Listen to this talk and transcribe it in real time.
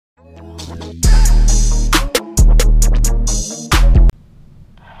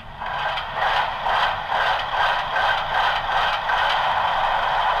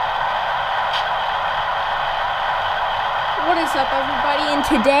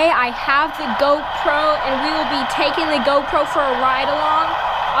today I have the GoPro, and we will be taking the GoPro for a ride along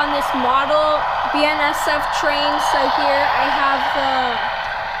on this model BNSF train. So here I have the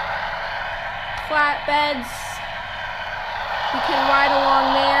flatbeds. You can ride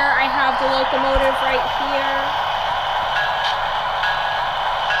along there. I have the locomotive right here.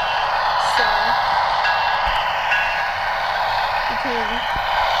 So you can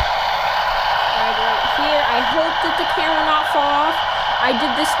ride right here. I hope that the camera will not fall off. I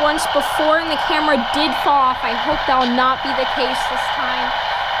did this once before and the camera did fall off. I hope that will not be the case this time.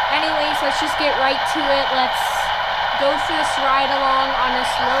 Anyways, let's just get right to it. Let's go through this ride along on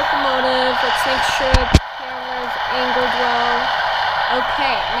this locomotive. Let's make sure the camera is angled well.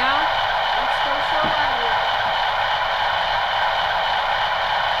 Okay, now let's go for a ride.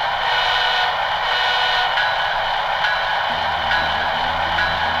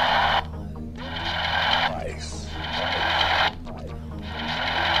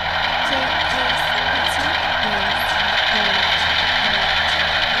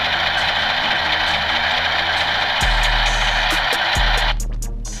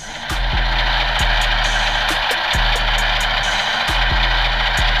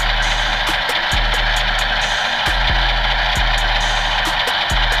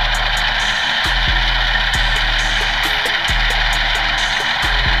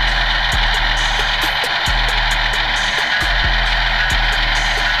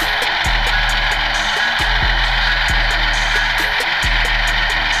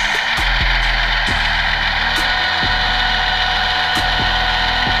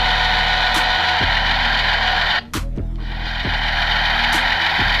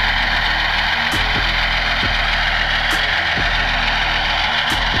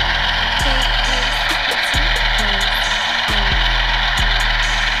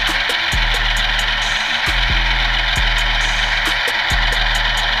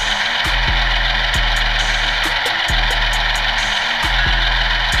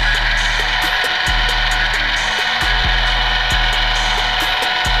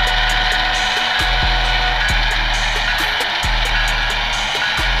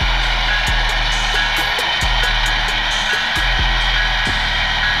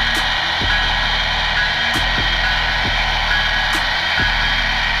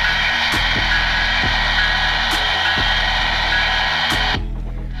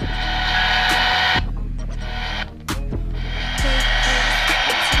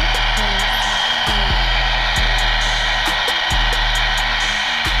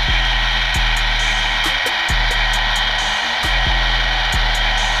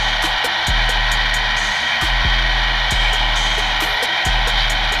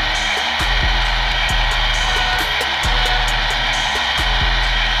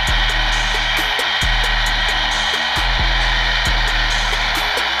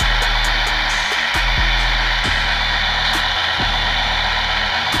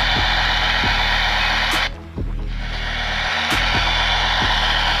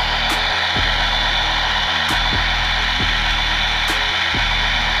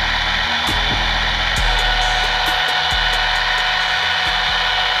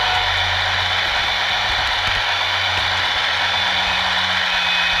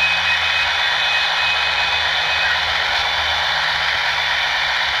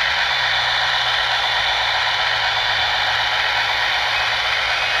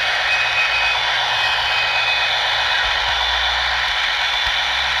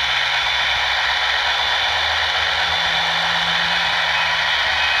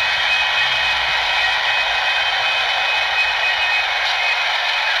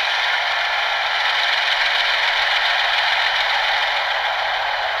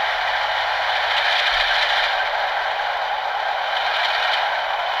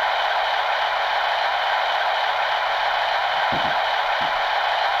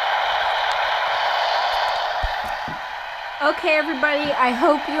 Okay, everybody, I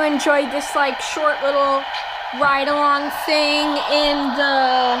hope you enjoyed this short little ride along thing in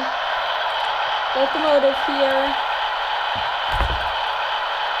the locomotive here.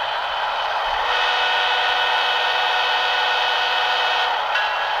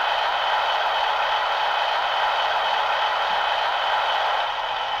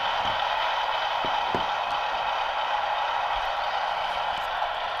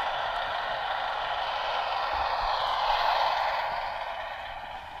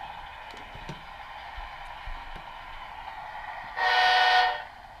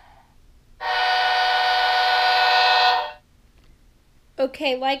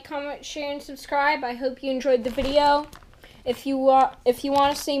 Okay, like, comment, share, and subscribe. I hope you enjoyed the video. If you want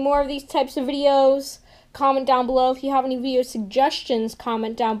to see more of these types of videos, Comment down below if you have any video suggestions.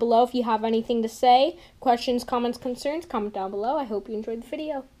 Comment down below if you have anything to say. Questions, comments, concerns, comment down below. I hope you enjoyed the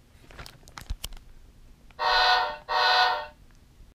video.